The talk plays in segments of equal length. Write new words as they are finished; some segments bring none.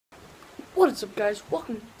What is up, guys?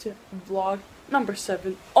 Welcome to vlog number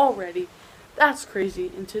 7 already. That's crazy.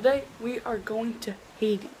 And today we are going to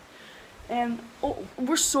Haiti. And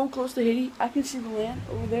we're so close to Haiti. I can see the land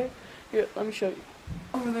over there. Here, let me show you.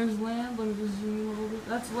 Over there's land. Let me just zoom in a little bit.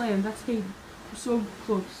 That's land. That's Haiti. We're so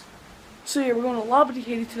close. So yeah, we're going to Labadee,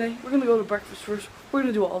 Haiti today. We're gonna go to breakfast first. We're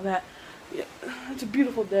gonna do all that. Yeah, it's a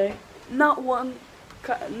beautiful day. No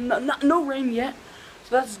rain yet.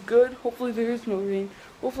 So that's good. Hopefully there is no rain.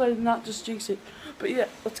 Hopefully I did not just jinx it. But yeah,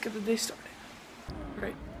 let's get the day started.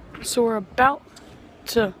 Right. So we're about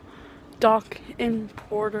to dock in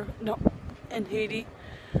Haiti.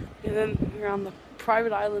 And then we're on the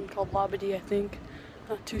private island called Labadee, I think.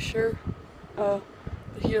 Not too sure. But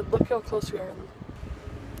here, look how close we are.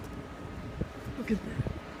 Look at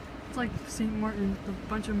that. It's like St. Martin, a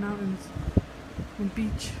bunch of mountains and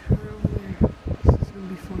beach right over there. This is gonna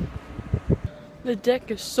be fun. The deck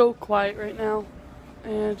is so quiet right now,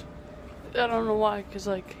 and I don't know why, because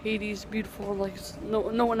like Haiti's beautiful, like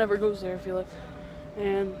no one ever goes there, I feel like,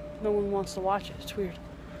 and no one wants to watch it. It's weird.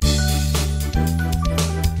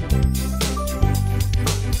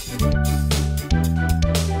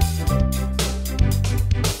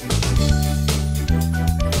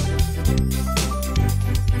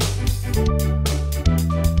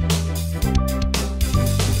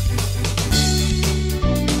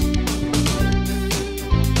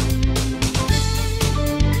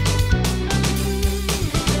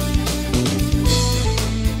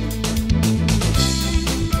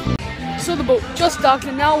 So the boat just docked,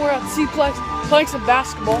 and now we're at Seaplex playing some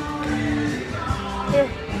basketball. Here.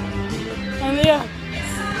 And yeah,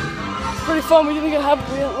 it's pretty fun. We didn't get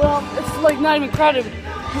it's like not even crowded.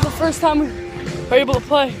 It's the first time we were able to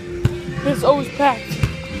play. It's always packed.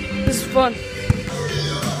 This is fun.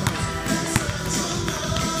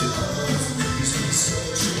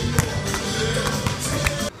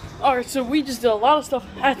 Alright, so we just did a lot of stuff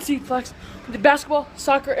at Seaplex. We did basketball,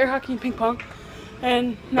 soccer, air hockey, and ping pong.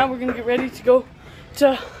 And now we're gonna get ready to go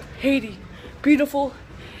to Haiti. Beautiful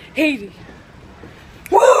Haiti.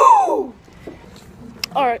 Woo!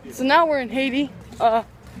 Alright, so now we're in Haiti.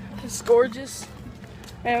 It's gorgeous.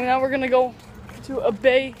 And now we're gonna go to a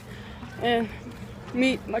bay and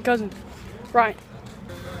meet my cousin, Ryan.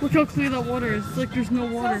 Look how clear that water is. It's like there's no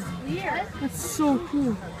water. That's so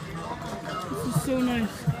cool. This is so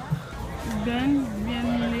nice.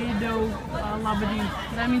 Bienvenido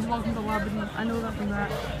Labadee. That means welcome to Labadee. I know that from that.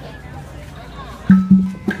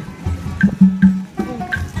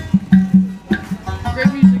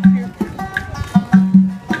 Great music here.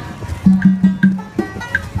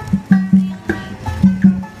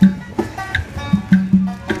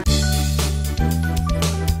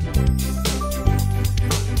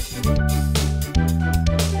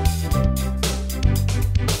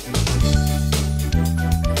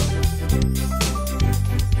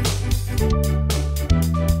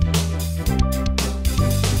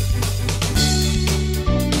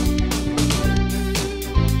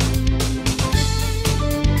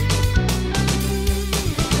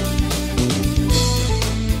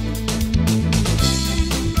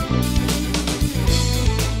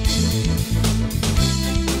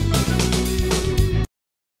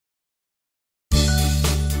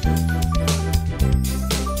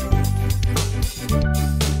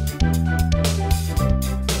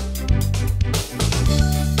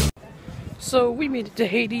 So we made it to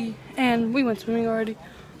Haiti, and we went swimming already,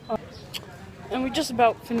 and we just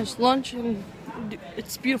about finished lunch, and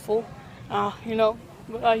it's beautiful. You know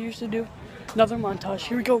what I used to do. Another montage.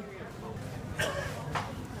 Here we go.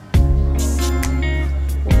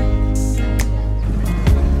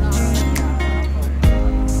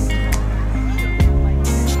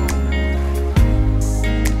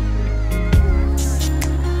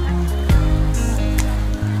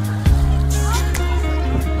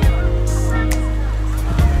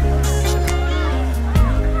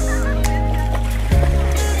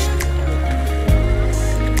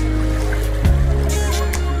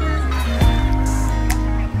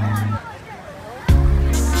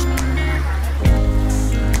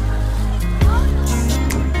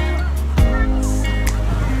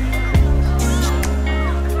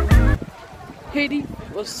 Haiti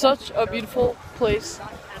was such a beautiful place.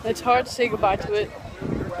 It's hard to say goodbye to it,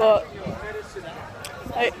 but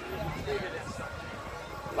I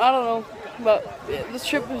don't know. But this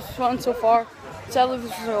trip was fun so far. Sadly,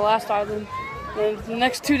 this was our last island, and the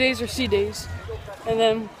next 2 days are sea days, and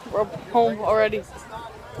then we're home already.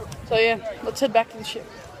 So yeah, let's head back to the ship.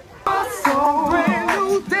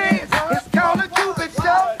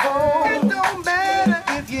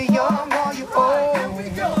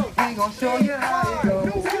 Show you how it goes.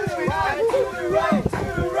 To the right, to the right, to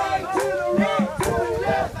the right.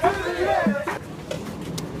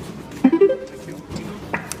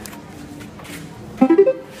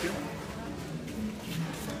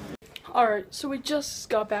 So we just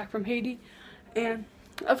got back from Haiti, and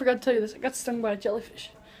I forgot to tell you this. I got stung by a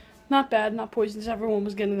jellyfish. Not bad, not poisonous. Everyone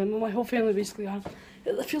was getting them. My whole family basically got them.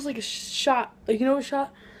 It feels like a shot. Like, you know, a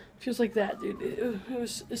shot? It feels like that, dude.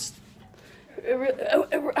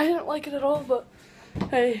 I didn't like it at all, but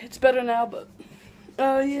hey, it's better now. But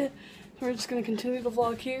yeah, we're just gonna continue the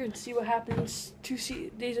vlog here and see what happens.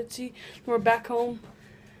 2 days at sea. We're back home.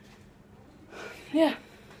 Yeah,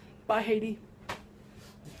 bye Haiti.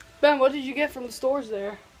 Ben, what did you get from the stores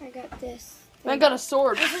there? I got this. I got a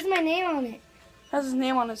sword. This is my name on it. Has his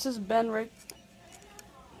name on it. It says Ben, right?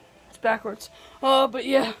 It's backwards. But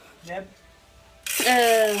yeah. Yep.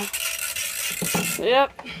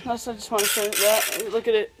 Yep. I just want to show you that. Look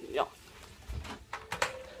at it. Yeah.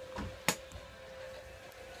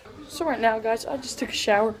 So right now, guys, I just took a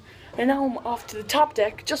shower, and now I'm off to the top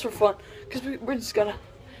deck just for fun, because we're just gonna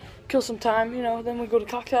kill some time, you know. Then we go to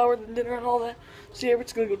cocktail hour, then dinner, and all that. So yeah, we're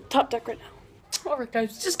just gonna go to the top deck right now. Alright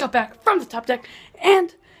guys, just got back from the top deck,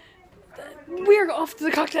 and we're off to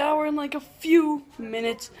the cocktail hour in like a few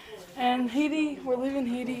minutes. And Haiti, we're leaving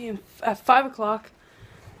Haiti at 5 o'clock,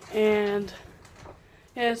 and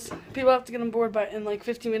yes, people have to get on board in like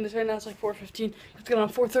 15 minutes. Right now it's like 4:15. You have to get on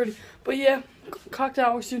 4:30. But yeah, cocktail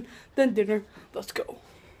hour soon, then dinner. Let's go.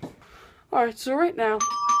 Alright, so right now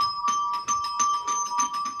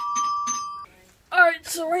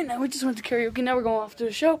we just went to karaoke. Now we're going off to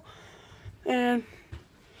the show. And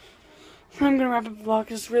I'm gonna wrap up the vlog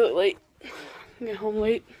because it's really late. I get home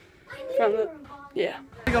late. Yeah.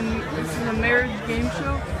 This is a marriage game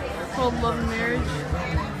show called Love and Marriage.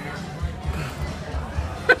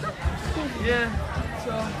 Yeah,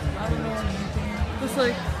 so I don't know. Just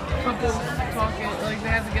like couples talking, like they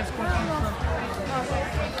have to guess questions and stuff.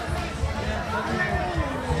 Yeah, Love and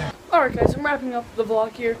Marriage. Alright guys, I'm wrapping up the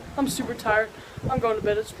vlog here. I'm super tired. I'm going to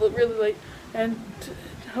bed. It's really late. And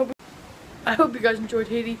I hope you guys enjoyed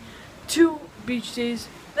Haiti. 2 beach days,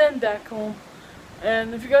 then back home.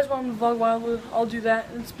 And if you guys want me to vlog while I'll do that.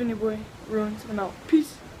 And it's been your boy, Ruins. I'm out.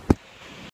 Peace.